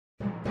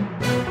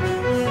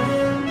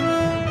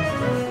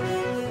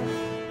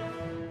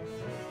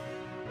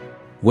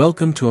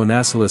Welcome to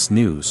Onasilus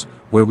News,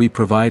 where we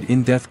provide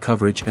in-depth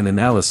coverage and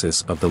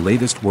analysis of the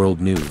latest world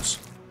news.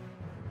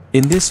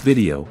 In this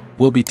video,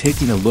 we'll be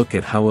taking a look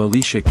at how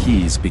Alicia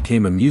Keys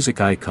became a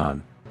music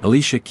icon.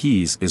 Alicia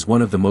Keys is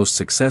one of the most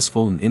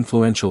successful and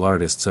influential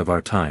artists of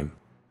our time.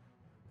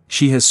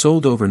 She has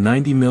sold over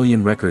 90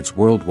 million records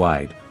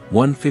worldwide,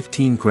 won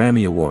 15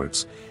 Grammy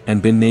Awards,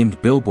 and been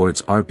named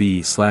Billboard's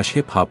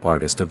R&B/hip-hop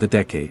Artist of the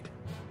Decade.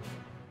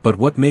 But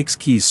what makes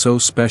Keys so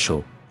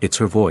special? It's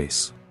her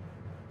voice.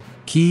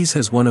 Keys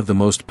has one of the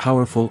most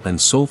powerful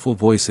and soulful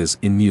voices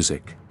in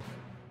music.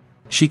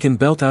 She can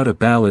belt out a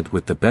ballad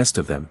with the best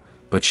of them,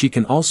 but she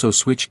can also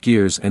switch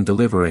gears and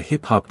deliver a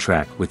hip-hop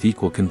track with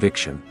equal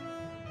conviction.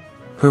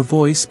 Her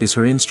voice is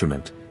her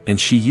instrument, and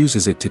she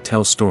uses it to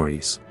tell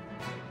stories,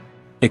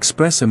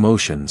 express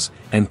emotions,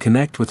 and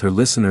connect with her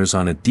listeners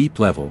on a deep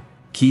level.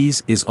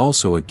 Keys is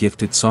also a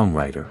gifted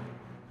songwriter.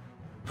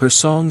 Her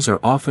songs are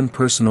often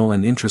personal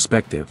and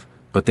introspective,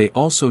 but they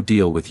also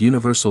deal with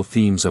universal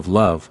themes of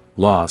love,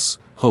 loss,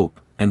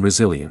 hope, and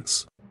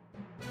resilience.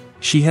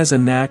 She has a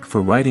knack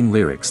for writing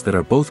lyrics that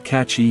are both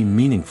catchy and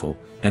meaningful,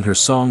 and her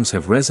songs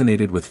have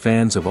resonated with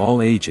fans of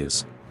all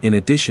ages. In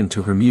addition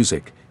to her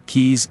music,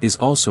 Keys is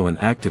also an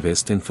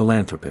activist and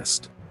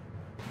philanthropist.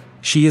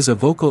 She is a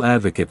vocal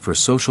advocate for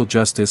social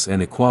justice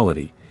and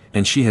equality,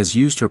 and she has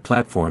used her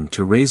platform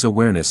to raise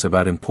awareness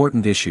about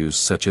important issues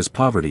such as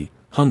poverty,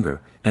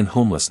 hunger, and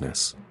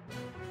homelessness.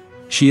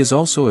 She is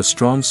also a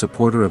strong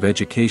supporter of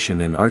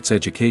education and arts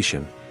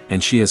education,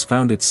 and she has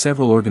founded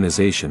several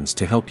organizations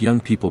to help young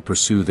people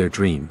pursue their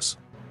dreams.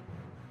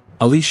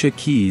 Alicia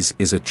Keys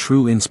is a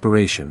true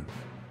inspiration.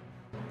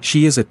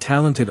 She is a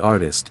talented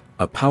artist,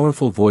 a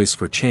powerful voice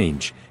for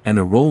change, and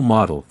a role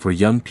model for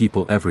young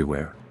people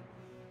everywhere.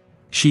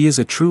 She is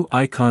a true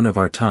icon of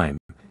our time,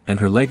 and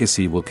her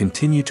legacy will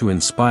continue to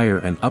inspire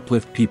and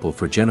uplift people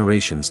for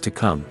generations to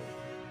come.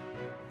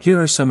 Here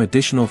are some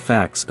additional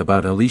facts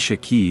about Alicia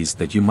Keys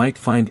that you might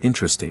find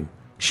interesting.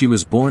 She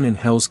was born in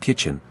Hell's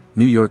Kitchen,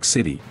 New York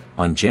City,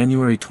 on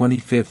January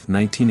 25,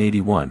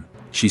 1981.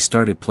 She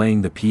started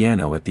playing the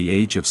piano at the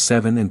age of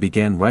 7 and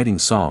began writing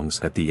songs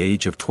at the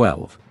age of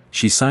 12.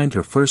 She signed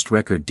her first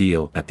record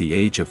deal at the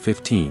age of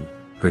 15.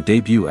 Her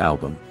debut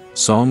album,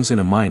 Songs in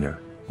a Minor,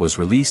 was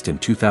released in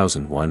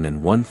 2001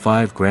 and won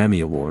 5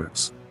 Grammy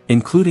Awards,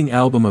 including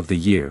Album of the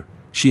Year.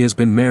 She has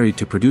been married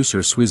to producer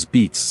Swizz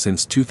Beatz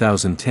since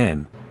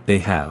 2010. They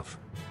have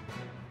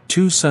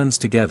 2 sons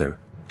together.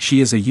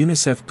 She is a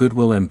UNICEF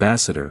Goodwill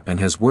Ambassador and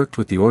has worked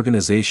with the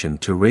organization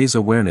to raise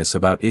awareness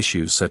about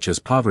issues such as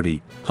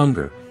poverty,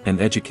 hunger,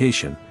 and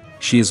education.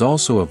 She is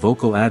also a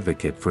vocal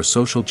advocate for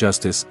social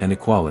justice and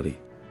equality.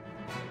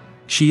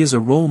 She is a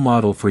role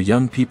model for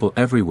young people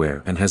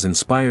everywhere and has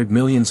inspired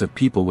millions of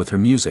people with her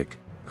music,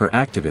 her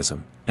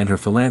activism, and her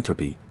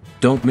philanthropy.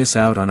 Don't miss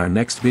out on our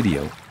next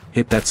video.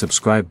 Hit that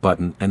subscribe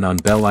button and on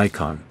bell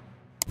icon.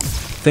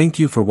 Thank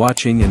you for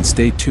watching and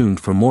stay tuned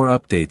for more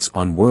updates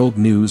on world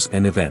news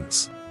and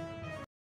events.